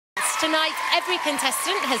Tonight, every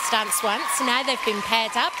contestant has danced once. Now they've been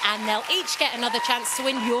paired up and they'll each get another chance to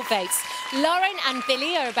win your votes. Lauren and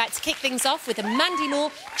Billy are about to kick things off with a Mandy Moore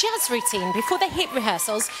jazz routine. Before they hit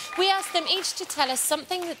rehearsals, we asked them each to tell us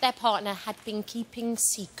something that their partner had been keeping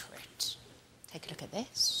secret. Take a look at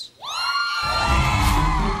this.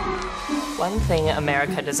 One thing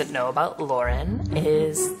America doesn't know about Lauren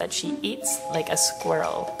is that she eats like a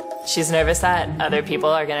squirrel. She's nervous that other people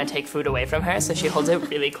are gonna take food away from her, so she holds it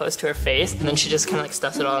really close to her face, and then she just kind of like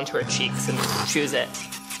stuffs it all into her cheeks and chews it.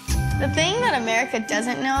 The thing that America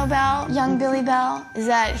doesn't know about young Billy Bell is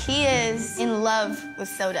that he is in love with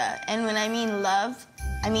soda. And when I mean love,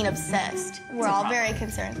 I mean obsessed. We're all very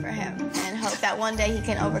concerned for him and hope that one day he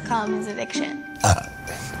can overcome his addiction.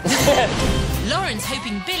 Lauren's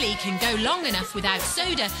hoping Billy can go long enough without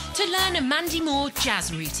soda to learn a Mandy Moore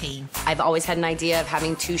jazz routine. I've always had an idea of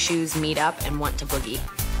having two shoes meet up and want to boogie.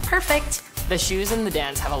 Perfect. The shoes in the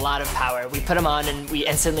dance have a lot of power. We put them on and we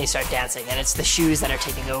instantly start dancing, and it's the shoes that are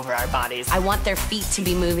taking over our bodies. I want their feet to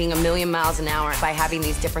be moving 1,000,000 miles an hour. By having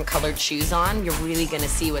these different colored shoes on, you're really gonna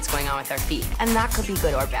see what's going on with their feet. And that could be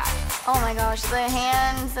good or bad. Oh my gosh, the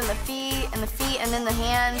hands and the feet and then the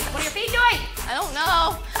hands. What are your feet doing? I don't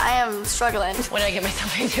know. I am struggling. What did I get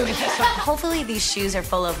myself into with this one? Hopefully these shoes are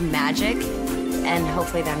full of magic, and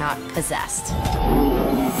hopefully they're not possessed.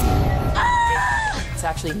 It's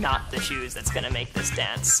actually not the shoes that's gonna make this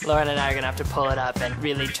dance. Lauren and I are gonna have to pull it up and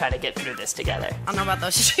really try to get through this together. I don't know about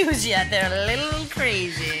those shoes yet. They're a little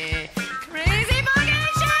crazy. Crazy boogie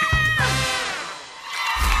shoes!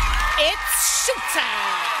 It's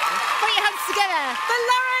showtime! Put your hands together for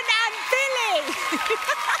Lauren and Billy!